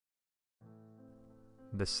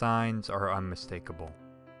The signs are unmistakable.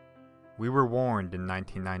 We were warned in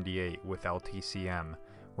 1998 with LTCM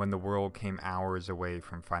when the world came hours away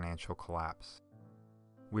from financial collapse.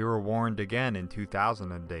 We were warned again in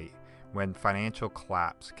 2008 when financial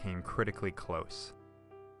collapse came critically close.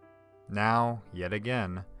 Now, yet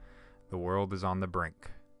again, the world is on the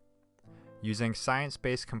brink. Using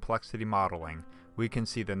science-based complexity modeling, we can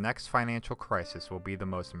see the next financial crisis will be the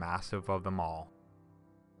most massive of them all.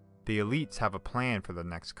 The elites have a plan for the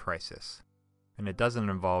next crisis, and it doesn't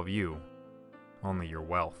involve you, only your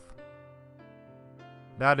wealth.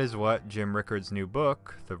 That is what Jim Rickards' new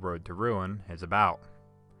book, The Road to Ruin, is about.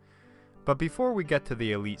 But before we get to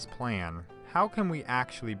the elite's plan, how can we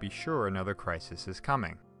actually be sure another crisis is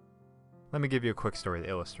coming? Let me give you a quick story to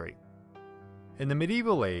illustrate. In the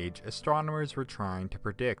medieval age, astronomers were trying to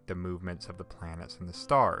predict the movements of the planets and the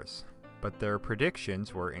stars, but their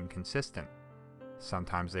predictions were inconsistent.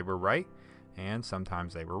 Sometimes they were right, and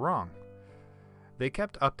sometimes they were wrong. They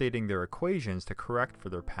kept updating their equations to correct for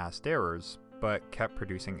their past errors, but kept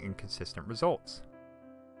producing inconsistent results.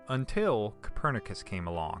 Until Copernicus came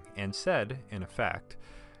along and said, in effect,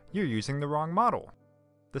 "You're using the wrong model.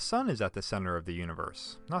 The sun is at the center of the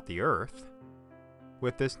universe, not the Earth."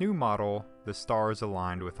 With this new model, the stars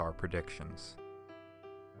aligned with our predictions.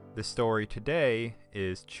 The story today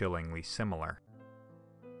is chillingly similar.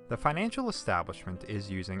 The financial establishment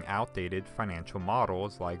is using outdated financial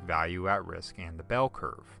models like value at risk and the bell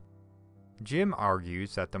curve. Jim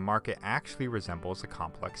argues that the market actually resembles a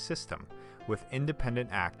complex system, with independent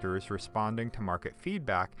actors responding to market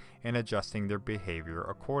feedback and adjusting their behavior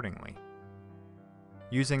accordingly.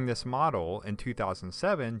 Using this model, in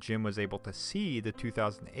 2007, Jim was able to see the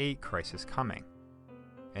 2008 crisis coming.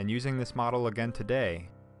 And using this model again today,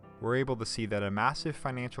 we're able to see that a massive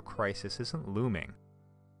financial crisis isn't looming,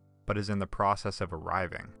 but is in the process of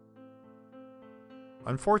arriving.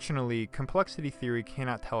 Unfortunately, complexity theory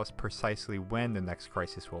cannot tell us precisely when the next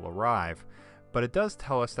crisis will arrive, but it does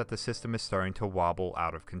tell us that the system is starting to wobble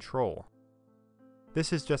out of control.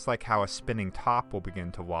 This is just like how a spinning top will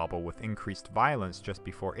begin to wobble with increased violence just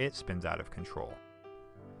before it spins out of control.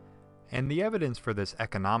 And the evidence for this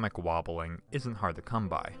economic wobbling isn't hard to come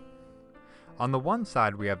by. On the one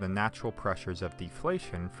side, we have the natural pressures of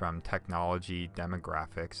deflation from technology,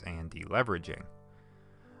 demographics, and deleveraging.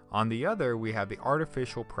 On the other, we have the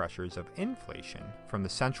artificial pressures of inflation from the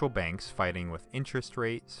central banks fighting with interest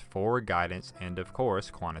rates, forward guidance, and of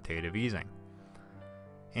course, quantitative easing.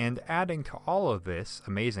 And adding to all of this,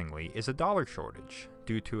 amazingly, is a dollar shortage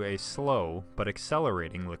due to a slow but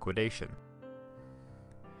accelerating liquidation.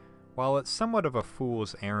 While it's somewhat of a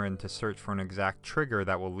fool's errand to search for an exact trigger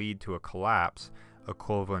that will lead to a collapse,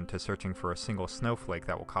 equivalent to searching for a single snowflake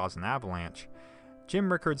that will cause an avalanche, Jim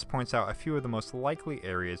Rickards points out a few of the most likely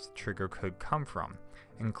areas the trigger could come from,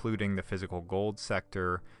 including the physical gold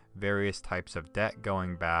sector, various types of debt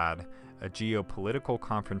going bad, a geopolitical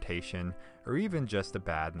confrontation, or even just a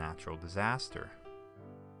bad natural disaster.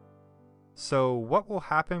 So, what will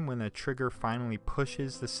happen when the trigger finally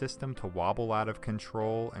pushes the system to wobble out of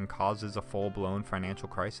control and causes a full-blown financial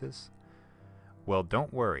crisis? Well,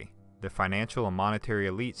 don't worry. The financial and monetary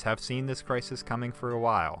elites have seen this crisis coming for a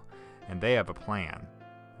while, and they have a plan,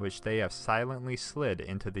 which they have silently slid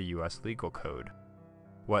into the US legal code,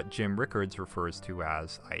 what Jim Rickards refers to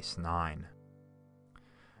as ICE 9.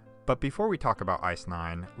 But before we talk about ICE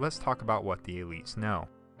 9, let's talk about what the elites know.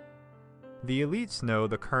 The elites know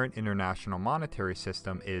the current international monetary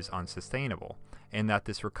system is unsustainable, and that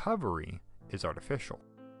this recovery is artificial.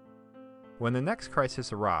 When the next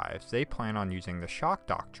crisis arrives, they plan on using the shock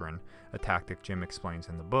doctrine, a tactic Jim explains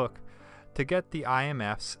in the book, to get the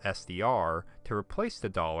IMF's SDR to replace the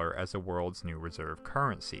dollar as the world's new reserve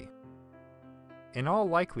currency. In all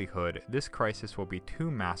likelihood, this crisis will be too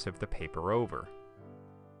massive to paper over.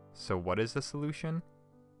 So what is the solution?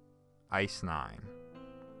 ICE 9.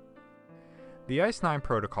 The ICE 9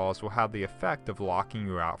 protocols will have the effect of locking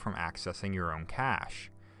you out from accessing your own cash.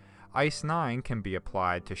 ICE 9 can be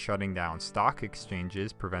applied to shutting down stock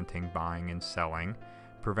exchanges, preventing buying and selling,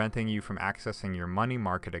 preventing you from accessing your money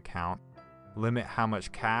market account, limit how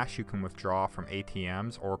much cash you can withdraw from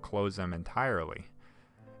ATMs or close them entirely.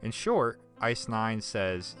 In short, ICE 9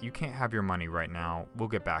 says, you can't have your money right now, we'll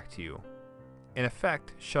get back to you. In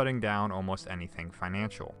effect, shutting down almost anything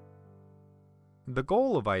financial. The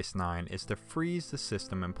goal of ICE 9 is to freeze the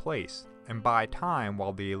system in place and buy time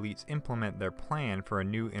while the elites implement their plan for a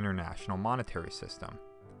new international monetary system.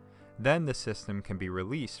 Then the system can be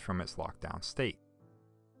released from its lockdown state.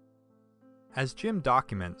 As Jim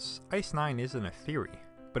documents, ICE 9 isn't a theory,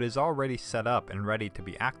 but is already set up and ready to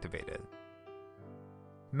be activated.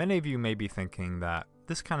 Many of you may be thinking that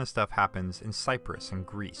this kind of stuff happens in Cyprus and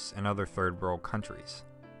Greece and other third world countries,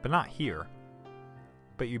 but not here.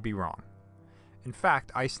 But you'd be wrong. In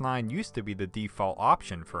fact, Ice 9 used to be the default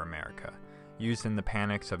option for America, used in the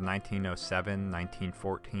panics of 1907,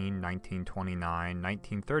 1914, 1929,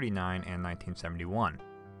 1939, and 1971.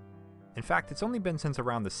 In fact, it's only been since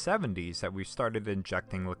around the 70s that we've started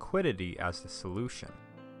injecting liquidity as the solution.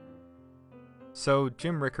 So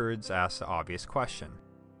Jim Rickards asks the obvious question: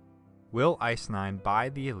 will Ice 9 buy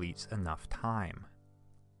the elites enough time?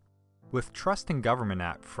 With trust in government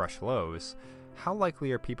at fresh lows, how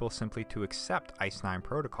likely are people simply to accept Ice 9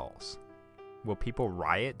 protocols? Will people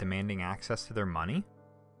riot demanding access to their money?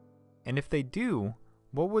 And if they do,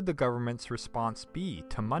 what would the government's response be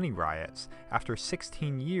to money riots after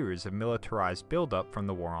 16 years of militarized buildup from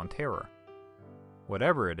the War on Terror?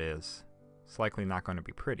 Whatever it is, it's likely not going to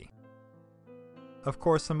be pretty. Of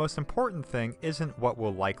course, the most important thing isn't what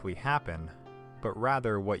will likely happen, but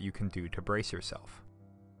rather what you can do to brace yourself.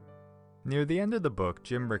 Near the end of the book,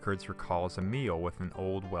 Jim Rickards recalls a meal with an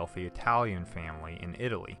old wealthy Italian family in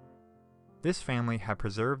Italy. This family had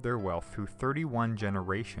preserved their wealth through 31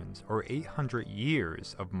 generations, or 800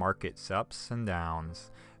 years of market ups and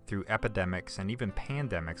downs, through epidemics and even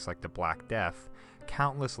pandemics like the Black Death,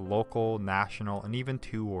 countless local, national, and even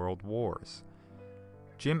 2 world wars.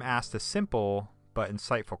 Jim asked a simple but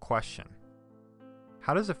insightful question: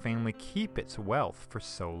 how does a family keep its wealth for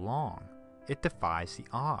so long? It defies the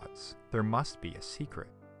odds. There must be a secret.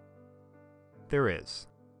 There is.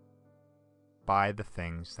 Buy the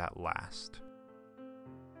things that last.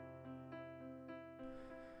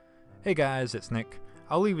 Hey guys, it's Nick.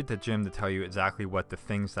 I'll leave it to Jim to tell you exactly what the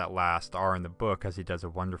things that last are in the book, as he does a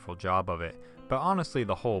wonderful job of it, but honestly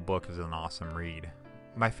the whole book is an awesome read.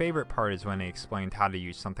 My favorite part is when he explained how to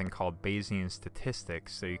use something called Bayesian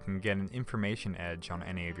statistics so you can get an information edge on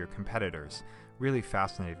any of your competitors. Really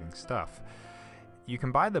fascinating stuff. You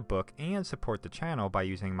can buy the book and support the channel by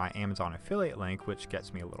using my Amazon affiliate link, which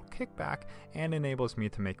gets me a little kickback and enables me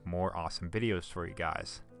to make more awesome videos for you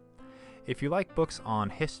guys. If you like books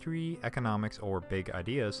on history, economics, or big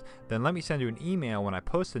ideas, then let me send you an email when I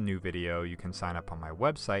post a new video. You can sign up on my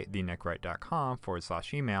website,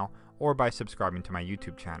 thenickwright.com/email, or by subscribing to my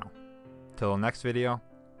YouTube channel. Till the next video,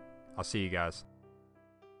 I'll see you guys.